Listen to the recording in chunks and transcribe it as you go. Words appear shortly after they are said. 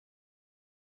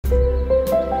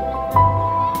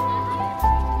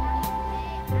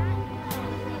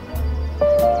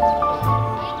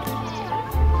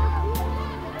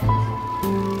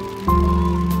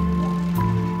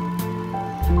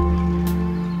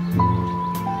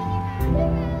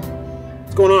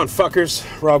on, fuckers?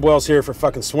 Robb Wells here for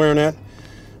fucking SwearNet.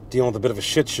 Dealing with a bit of a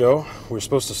shit show. We're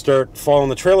supposed to start following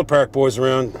the Trailer Park Boys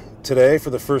around today for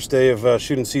the first day of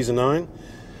shooting season 9.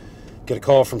 Get a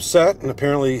call from set, and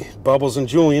apparently Bubbles and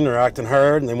Julian are acting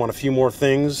hard, and they want a few more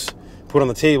things put on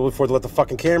the table before they let the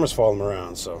fucking cameras follow them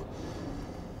around. So,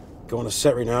 going to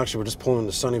set right now. Actually, we're just pulling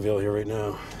into Sunnyvale here right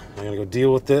now. I'm gonna go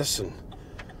deal with this and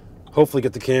hopefully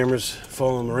get the cameras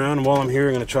following them around. And while I'm here,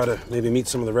 I'm gonna try to maybe meet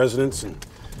some of the residents and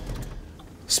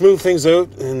smooth things out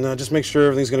and just make sure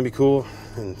everything's gonna be cool.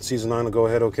 And season 9 will go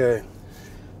ahead okay.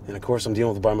 And of course, I'm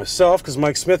dealing with it by myself because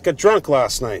Mike Smith got drunk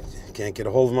last night. Can't get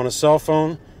a hold of him on his cell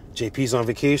phone. JP's on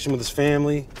vacation with his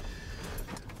family.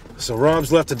 So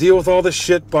Rob's left to deal with all this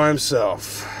shit by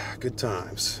himself. Good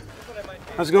times.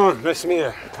 How's it going? Nice to meet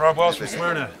you. Robb Wells from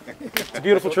SwearNet. It's a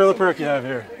beautiful trailer park you have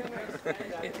here.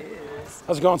 It is.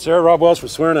 How's it going, Sarah? Robb Wells from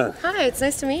SwearNet. Hi, it's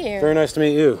nice to meet you. Very nice to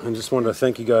meet you. And just wanted to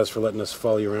thank you guys for letting us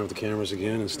follow you around with the cameras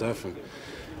again and stuff. And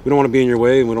we don't want to be in your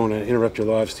way, and we don't want to interrupt your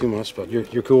lives too much, but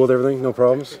you're cool with everything? No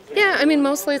problems? Yeah, I mean,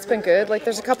 mostly it's been good. Like,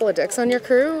 there's a couple of dicks on your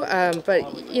crew,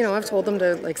 but, you know, I've told them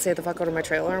to, like, stay the fuck out of my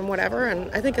trailer and whatever,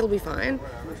 and I think it'll be fine.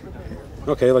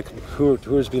 Okay, like,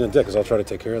 who's being a dick? Because I'll try to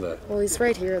take care of that. Well, he's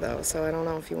right here, though, so I don't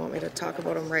know if you want me to talk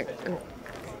about him right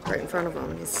in front of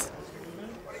him. He's...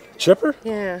 Chipper?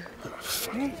 Yeah.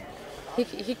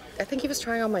 I think he was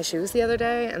trying on my shoes the other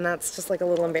day, and that's just, like, a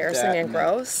little embarrassing and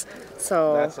gross,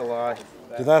 so... That's a lie.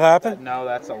 Did that happen? No,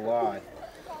 that's a lie.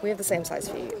 We have the same size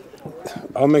feet.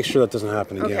 I'll make sure that doesn't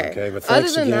happen again, okay? But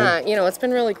thanks Other than again. that, you know, it's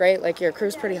been really great. Like, your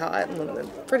crew's pretty hot and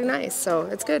pretty nice, so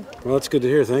it's good. Well, that's good to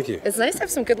hear. Thank you. It's nice to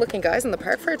have some good-looking guys in the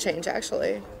park for a change,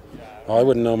 actually. Well, I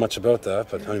wouldn't know much about that,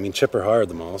 but, I mean, Chipper hired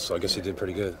them all, so I guess he did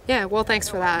pretty good. Yeah, well, thanks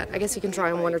for that. I guess you can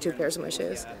try on 1 or 2 pairs of my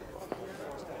shoes.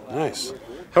 Nice.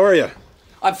 How are you?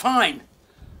 I'm fine.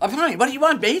 I'm fine. What do you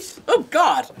want, Bates? Oh,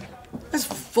 God. This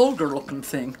vulgar-looking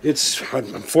thing. It's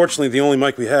unfortunately the only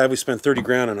mic we have. We spent 30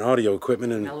 grand on audio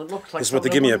equipment, and Well, it looks like this is what they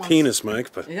give me, a penis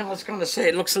mic. But yeah, I was going to say,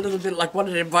 it looks a little bit like one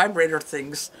of them vibrator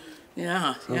things.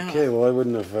 Yeah, yeah. okay, well, I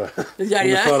wouldn't have,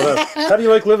 Yeah. thought of that. How do you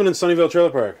like living in Sunnyvale Trailer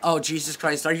Park? Oh, Jesus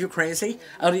Christ, are you crazy?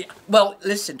 Well,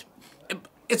 listen,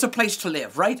 it's a place to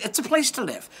live, right? It's a place to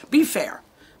live. Be fair.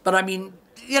 But I mean,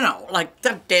 you know, like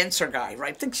that dancer guy,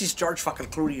 right? Thinks he's George fucking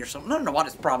Clooney or something. I don't know what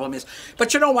his problem is.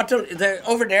 But you know what?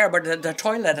 Over there, but the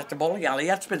toilet at the bowling alley,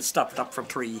 that's been stuffed up for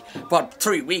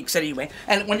 3 weeks anyway.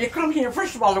 And when you come here,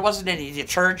 first of all, there wasn't any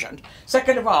detergent.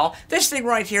 Second of all, this thing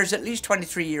right here is at least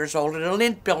 23 years old, and the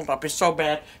lint buildup is so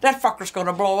bad, that fucker's going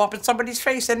to blow up in somebody's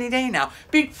face any day now.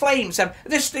 Big flames, and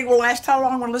this thing will last. How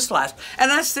long will this last?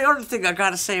 And that's the other thing I got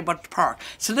to say about the park.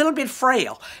 It's a little bit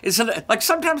frail. Like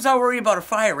sometimes I worry about a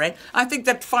fire, right? I think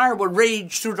that fire would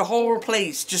rage through the whole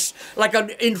place, just like an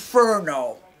inferno.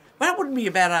 Well, that wouldn't be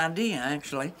a bad idea,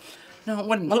 actually. No, it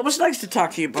wouldn't. Well, it was nice to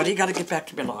talk to you, buddy. Got to get back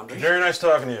to my laundry. Very nice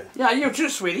talking to you. Yeah, you too,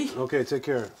 sweetie. Okay, take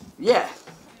care. Yeah.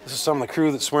 This is some of the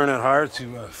crew that SwearNet hired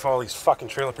to follow these fucking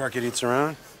trailer park idiots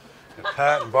around. Got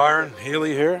Pat and Byron,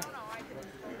 Haley here.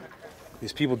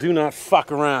 These people do not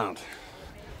fuck around.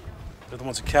 They're the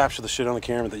ones who capture the shit on the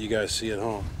camera that you guys see at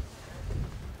home.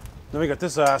 Then we got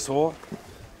this asshole.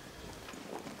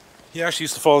 He actually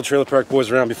used to follow the Trailer Park Boys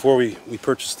around before we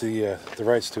purchased the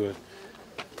rights to it.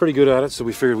 Pretty good at it, so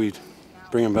we figured we'd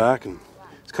bring him back. And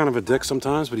he's kind of a dick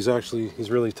sometimes, but he's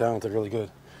really talented, really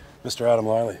good. Mr. Adam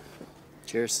Liley.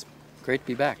 Cheers. Great to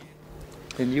be back.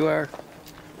 And you are?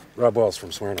 Robb Wells from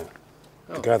SwearNet.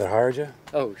 Oh. The guy that hired you?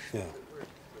 Oh, Yeah.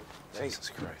 Jesus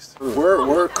Christ.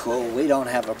 We're cool. We don't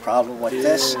have a problem with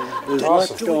this.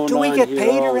 Awesome. Do we get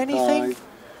paid or anything?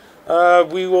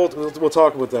 We'll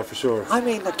talk about that for sure. I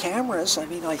mean, the cameras, I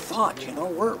mean, I thought, you know,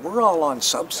 we're all on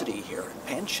subsidy here and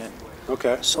pension.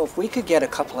 Okay. So if we could get a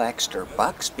couple extra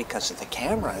bucks because of the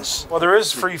cameras. Well, there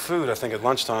is free food, I think, at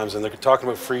lunchtimes, and they're talking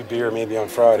about free beer maybe on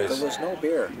Fridays. There was no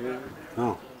beer.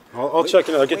 No. I'll check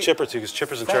it out. I'll get Chipper too, because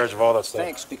Chipper's in charge of all that stuff.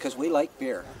 Thanks, because we like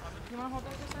beer.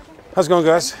 How's it going,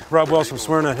 guys? Robb Wells from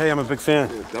SwearNet. Hey, I'm a big fan.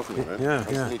 Yeah, definitely, man. Yeah,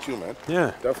 Nice yeah. to meet you, man.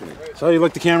 Yeah. Definitely. So you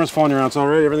like the cameras following you around? It's all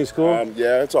right? Everything's cool?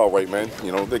 Yeah, it's all right, man.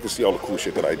 You know, they can see all the cool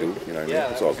shit that I do. You know what I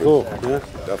mean? It's all good. Cool, yeah.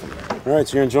 Definitely. All right,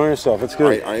 so you're enjoying yourself. That's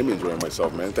good. I am enjoying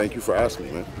myself, man. Thank you for asking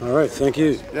me, man. All right, thank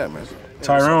you. Yeah, man.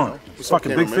 Tyrone. What's up,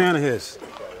 Fucking big cameraman? fan of his.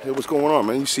 Hey, what's going on,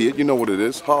 man? You see it. You know what it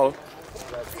is. Holla.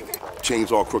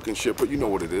 Chains all crooked and shit, but you know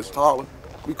what it is. Holla.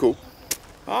 We cool.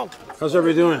 How's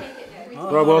everybody doing?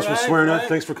 Robb Wells from SwearNet.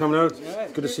 Thanks for coming out.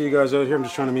 Good to see you guys out here. I'm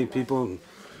just trying to meet people. And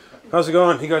how's it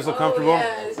going? You guys look comfortable?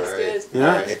 Yeah, this is good.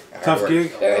 Yeah? Tough gig?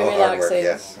 Very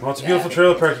relaxing. Well, it's a beautiful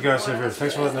trailer park you guys have here.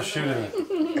 Thanks for letting us shoot in it.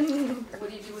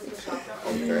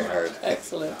 Very hard.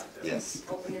 Excellent. Yes.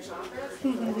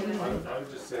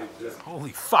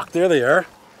 Holy fuck, there they are.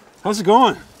 How's it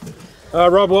going?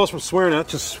 Robb Wells from Swearing At.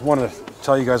 Just wanted to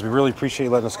tell you guys we really appreciate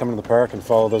letting us come into the park and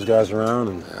follow those guys around.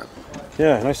 And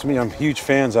yeah, nice to meet you. I'm huge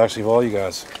fans, actually, of all you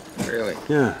guys. Really?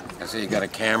 Yeah. I see you got a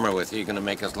camera with you. You gonna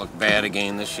make us look bad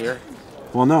again this year?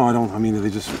 Well, no, I don't. I mean,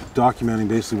 they're just documenting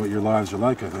basically what your lives are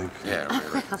like, I think. Yeah,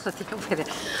 really.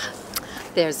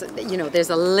 There's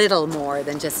a little more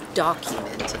than just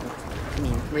documenting. I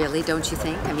mean, really, don't you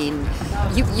think? I mean,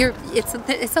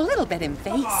 it's a little bit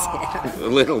invasive. A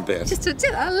little bit. Just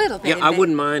a little bit. Yeah, I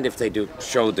wouldn't mind if they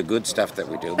show the good stuff that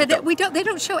we do. But they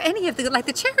don't show any of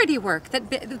the charity work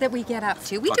that we get up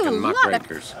to. We do a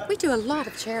lot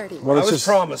of charity. Well, I was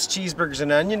promised cheeseburgers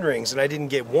and onion rings, and I didn't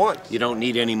get one. You don't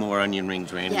need any more onion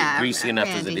rings, Randy. Yeah, greasy enough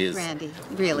as it is. Randy,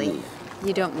 really,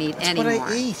 you don't need any That's more.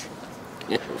 what I eat.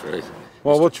 Yeah, right.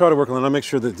 Well, we'll try to work on that. I'll make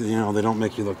sure that they don't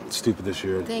make you look stupid this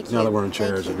year. Thank now you. that we're in Thank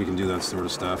charge, you. that we can do that sort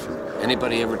of stuff.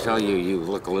 Anybody ever tell you you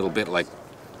look a little bit like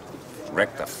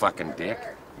Wreck the fucking Dick?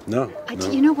 No.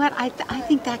 You know what? I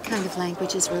think that kind of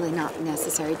language is really not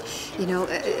necessary. You know.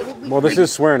 Well, this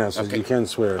is Swearing At, so you can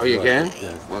swear. Oh, you like. can?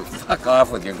 Yeah. Well, fuck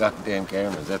off with your goddamn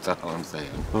cameras. That's all I'm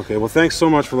saying. Okay. Well, thanks so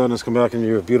much for letting us come back into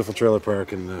your beautiful trailer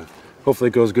park, and hopefully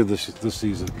it goes good this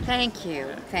season. Thank you.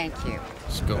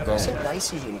 Just go. So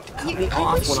nice of you to cut me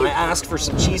off when I asked for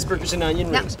some cheeseburgers and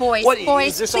onion Now, rings. boys, What,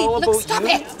 boys, is this please, all look, about stop you?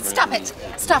 it.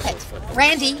 Stop it.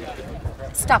 Randy,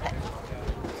 stop it.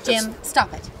 Jim,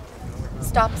 stop it.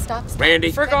 Stop. Randy.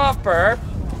 Frick off, Burp.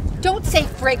 Don't say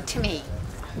frig to me.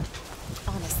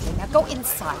 Honestly, now go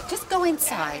inside. Just go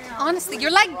inside. Honestly,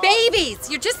 you're like babies.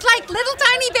 You're just like little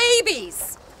tiny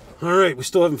babies. All right. We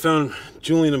still haven't found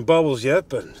Julian and Bubbles yet,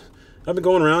 but I've been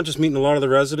going around just meeting a lot of the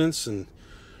residents and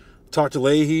talked to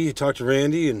Leahy, talked to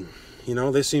Randy, and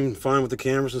they seem fine with the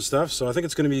cameras and stuff. So I think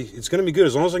it's gonna be good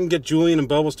as long as I can get Julian and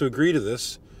Bubbles to agree to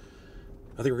this.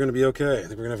 I think we're gonna be okay. I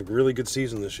think we're gonna have a really good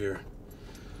season this year.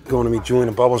 Going to meet Julian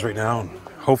and Bubbles right now and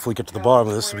hopefully get to the bottom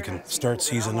of this so we can start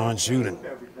season 9 shooting.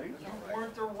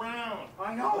 Weren't around.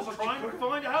 I know. I was trying to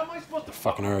find out. How am I supposed to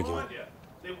Fucking argument. find you?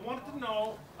 They wanted to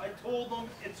know. I told them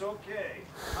it's okay.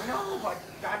 I know, but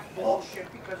that's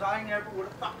bullshit because I never would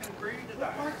have fucking agreed to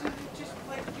that. Why did you just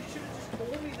you should have just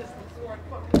told me this before I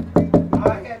fucking.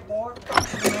 I had more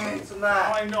fucking hands than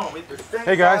that. I know.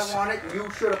 Hey, guys. I wanted, you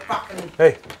should have fucking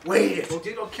Hey. waited.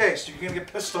 Okay, so you're gonna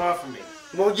get pissed off at me.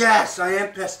 Well, yes, I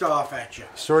am pissed off at you.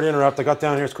 Sorry to interrupt. I got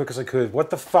down here as quick as I could. What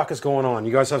the fuck is going on?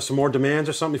 You guys have some more demands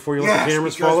or something before you let the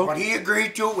cameras because follow? what he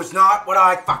agreed to was not what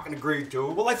I fucking agreed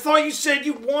to. Well, I thought you said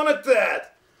you wanted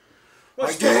that.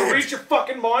 I did. Read your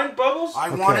fucking mind, Bubbles. I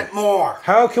wanted more.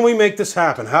 How can we make this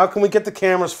happen? How can we get the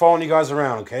cameras following you guys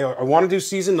around, okay? I want to do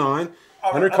season 9,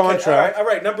 under contract. All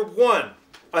right. Number 1,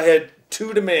 I had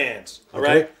 2 demands. All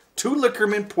Okay. right. 2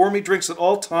 liquormen pour me drinks at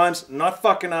all times, not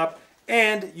fucking up,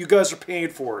 and you guys are paying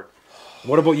for it.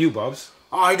 What about you, Bubs?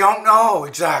 I don't know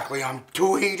exactly. I'm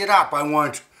too heated up. I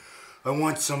want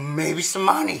maybe some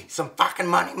money. Some fucking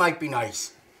money might be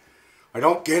nice. I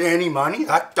don't get any money.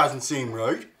 That doesn't seem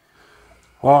right.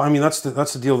 Well, I mean, that's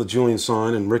the deal that Julian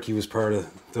signed, and Ricky was part of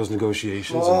those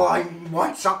negotiations. Well, I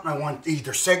want something. I want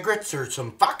either cigarettes or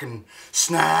some fucking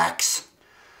snacks.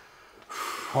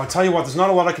 Well, I tell you what, there's not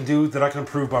a lot I can do that I can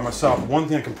improve by myself. One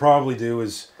thing I can probably do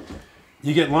is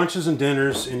you get lunches and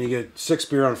dinners, and you get 6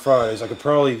 beer on Fridays. I could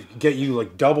probably get you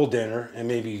like double dinner and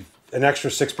maybe an extra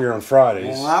 6 beer on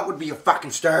Fridays. Well, that would be a fucking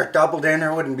start. Double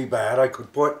dinner wouldn't be bad. I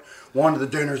could put one of the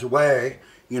dinners away,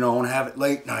 and have it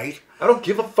late night. I don't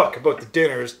give a fuck about the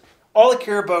dinners. All I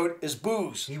care about is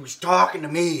booze. He was talking to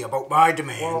me about my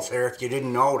demands there, if you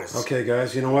didn't notice. Okay,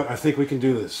 guys, you know what? I think we can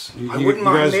do this. I wouldn't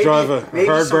mind. Guys drive a maybe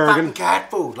hard some bargain. fucking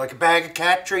cat food, like a bag of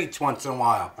cat treats once in a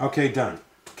while. Okay, done.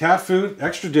 Cat food,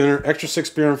 extra dinner, extra 6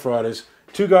 beer on Fridays.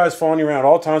 2 guys following you around at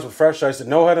all times with fresh ice that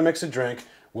know how to mix a drink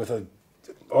with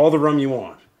all the rum you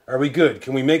want. Are we good?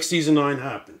 Can we make season 9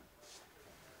 happen?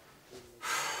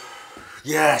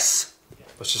 Yes.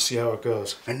 Let's just see how it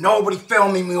goes. And nobody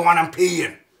filming me when I'm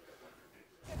peeing.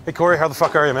 Hey, Corey, how the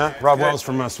fuck are you, man? Robb Wells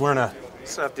from Swearing At.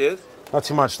 What's up, dude? Not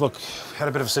too much. Look, had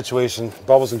a bit of a situation.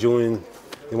 Bubbles and Julian,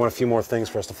 they want a few more things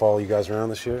for us to follow you guys around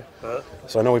this year. Huh?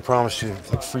 So I know we promised you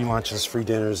like free lunches, free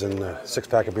dinners, and a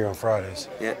 6-pack of beer on Fridays.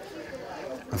 Yeah.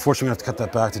 Unfortunately, we have to cut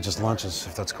that back to just lunches,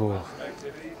 if that's cool.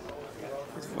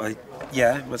 Well,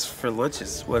 yeah, what's for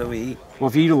lunches? What do we eat?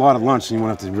 Well, if you eat a lot of lunch, then you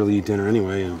won't have to really eat dinner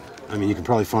anyway. And I mean, you can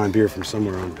probably find beer from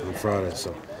somewhere on Friday.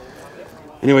 So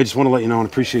anyway, just want to let you know and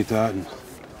appreciate that. And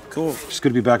cool. It's good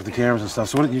to be back at the cameras and stuff.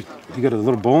 So what, you got a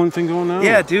little bowling thing going now?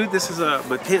 Yeah, dude, this is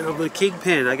my pin. I'm the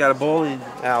kingpin. I got a bowling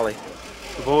alley.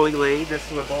 The bowling lane, this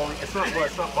is my bowling. It's not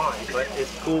mine, but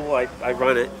it's cool. I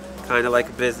run it kind of like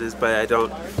a business, but I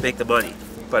don't make the money.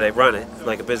 but I run it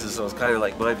like a business, so it's kind of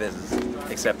like my business,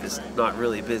 except it's not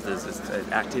really business, it's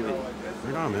an activity.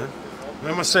 Right on, man.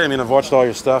 I must say, I mean, I've watched all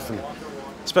your stuff, and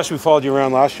especially we followed you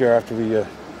around last year after we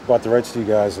bought the rights to you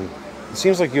guys, and it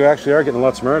seems like you actually are getting a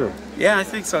lot smarter. Yeah, I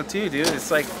think so too, dude. It's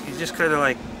like, you just kind of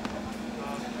like,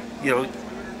 you know,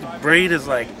 the brain is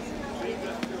like,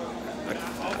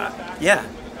 yeah.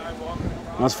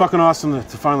 Well, it's fucking awesome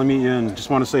to finally meet you, and just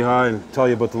want to say hi and tell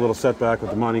you about the little setback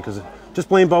with the money, because just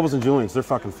blame Bubbles and Julian. It's their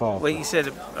fucking fault. Wait, you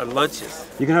said lunches.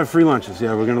 You can have free lunches.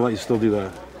 Yeah, we're going to let you still do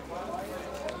that.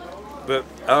 But,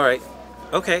 all right.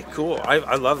 Okay, cool.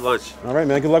 I love lunch. All right,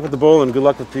 man. Good luck with the bowling. Good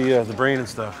luck with the brain and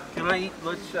stuff. Can I eat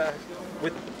lunch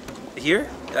with here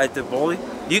at the bowling?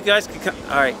 You guys can come.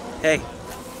 All right. Hey,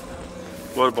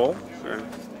 want a bowl? Or?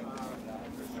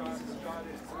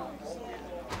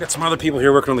 Got some other people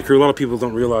here working on the crew. A lot of people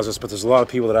don't realize this, but there's a lot of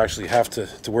people that actually have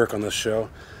to work on this show.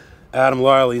 Adam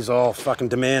Liley's all fucking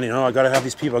demanding, oh, I gotta have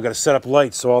these people, I gotta set up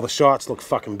lights so all the shots look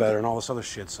fucking better and all this other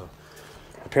shit. So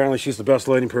apparently she's the best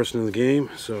lighting person in the game,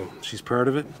 so she's part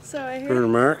of it. So I hear. Her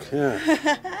and Mark, yeah.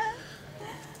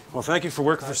 Well, thank you for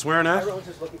working for SwearNet.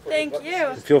 Thank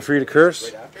you. Feel free to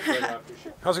curse.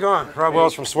 How's it going? Robb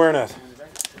Wells from SwearNet.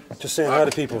 Just saying hi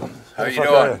to people. How you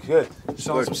doing? Good.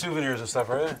 Selling some souvenirs and stuff,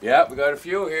 right? Yeah, we got a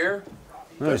few here.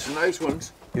 Nice. Got some nice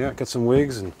ones. Yeah, got some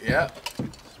wigs and yeah,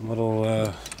 some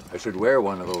little. I should wear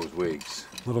one of those wigs.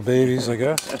 Little babies, I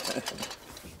guess.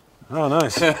 Oh,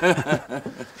 nice. I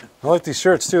like these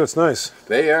shirts too. It's nice.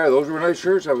 They are. Those were nice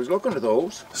shirts. I was looking at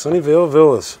those. Sunnyvale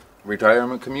Villas.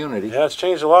 Retirement community. Yeah, it's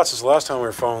changed a lot since the last time we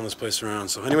were following this place around.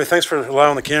 So anyway, thanks for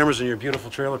allowing the cameras in your beautiful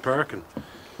trailer park. And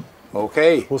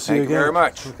okay. We'll see you again. Thank you very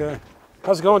much. Okay.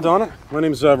 How's it going, Donna? My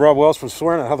name's Robb Wells from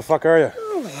SwearNet. How the fuck are you?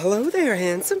 Oh, hello there,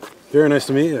 handsome. Very nice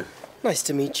to meet you. Nice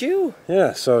to meet you.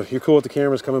 Yeah, so you're cool with the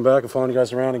cameras coming back and following you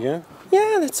guys around again?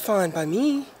 Yeah, that's fine by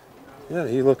me. Yeah,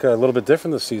 you look a little bit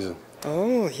different this season.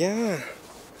 Oh, yeah.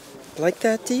 Like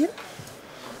that, do you?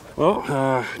 Well,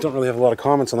 I don't really have a lot of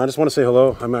comments on that. I just want to say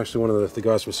hello. I'm actually one of the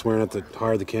guys from SwearNet that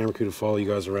hired the camera crew to follow you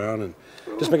guys around and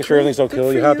just making sure everything's okay.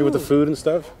 Are you happy with the food and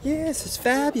stuff? Yes, it's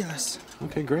fabulous.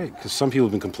 Okay, great. Because some people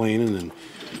have been complaining and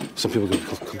some people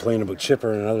complain about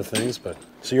Chipper and other things, but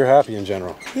so you're happy in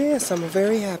general? Yes, I'm a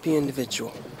very happy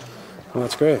individual. Well,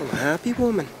 that's great. I'm a happy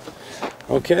woman.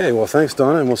 Okay, well, thanks,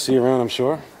 Donna, and we'll see you around, I'm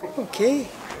sure. Okay.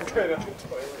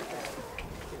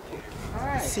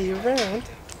 See you around.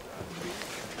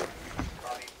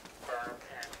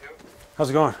 How's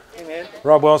it going? Hey, man.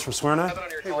 Robb Wells from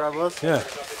SwearNet. Hey, Robb Wells. Yeah.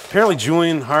 Apparently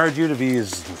Julian hired you to be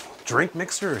his drink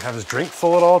mixer, or have his drink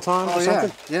full at all times or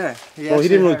something? Yeah. Well, he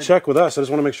didn't really check with us. I just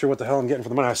want to make sure what the hell I'm getting for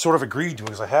the money. I sort of agreed to it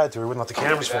because I had to. I wouldn't let the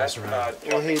cameras follow us around.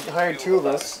 Well, he hired two of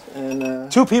us,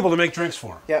 and... Two people to make drinks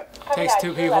for him. Yep. Takes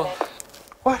two people.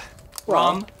 What?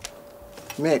 Rum.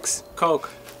 Mix. Coke.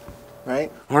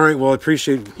 Right? All right, well, I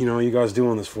appreciate, you guys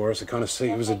doing this for us. It kind of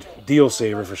it was a deal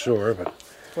saver for sure, but...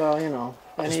 Well, you know...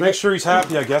 Just make sure he's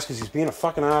happy, I guess, because he's being a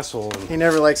fucking asshole. And... He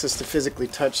never likes us to physically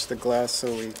touch the glass,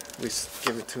 so we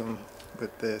give it to him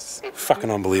with this.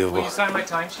 Fucking unbelievable. Will you sign my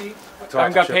timesheet? I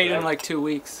haven't got paid in like 2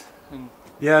 weeks. And...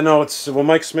 Yeah, no, well,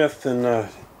 Mike Smith and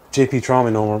JP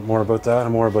Tromley know more about that.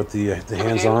 I'm more about the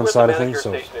hands-on side of things.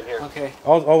 So okay.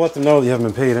 I'll let them know that you haven't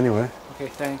been paid anyway. Okay,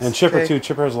 thanks. And Chipper okay. too.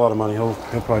 Chipper has a lot of money. He'll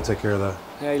probably take care of that.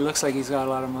 Yeah, he looks like he's got a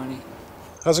lot of money.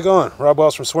 How's it going? Robb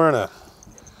Wells from SwearNet.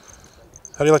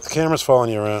 How do you like the cameras following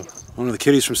you around? One of the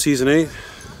kiddies from season 8,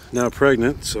 now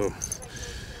pregnant, so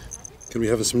gonna be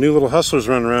having some new little hustlers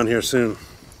running around here soon.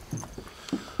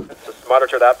 Just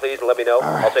monitor that, please, and let me know.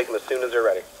 Right. I'll take them as soon as they're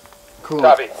ready. Cool.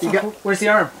 Copy. Where's the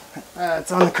arm?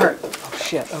 It's on the cart. Oh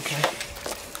shit. Okay.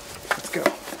 Let's go.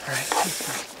 All right.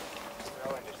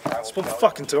 It's been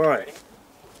fucking time.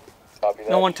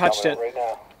 No one touched it.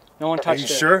 No one touched it.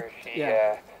 Are you sure?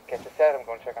 Yeah. Get the set. I'm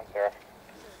going to check on Sarah.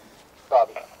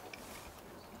 Copy.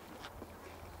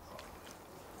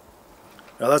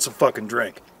 Now that's a fucking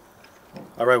drink.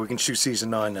 All right, we can shoot season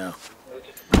 9 now.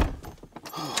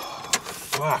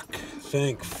 Fuck.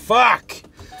 Fuck.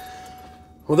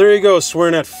 Well, there you go,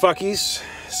 SwearNet fuckies.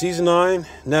 Season 9,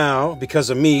 now, because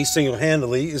of me,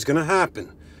 single-handedly, is going to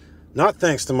happen. Not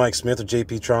thanks to Mike Smith or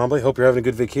JP Trombley. Hope you're having a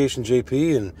good vacation,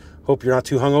 JP, and hope you're not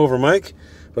too hungover, Mike.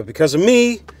 But because of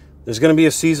me, there's going to be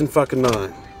a season fucking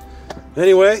 9.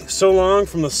 Anyway, so long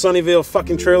from the Sunnyvale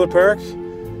fucking trailer park.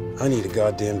 I need a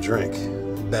goddamn drink.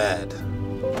 Bad.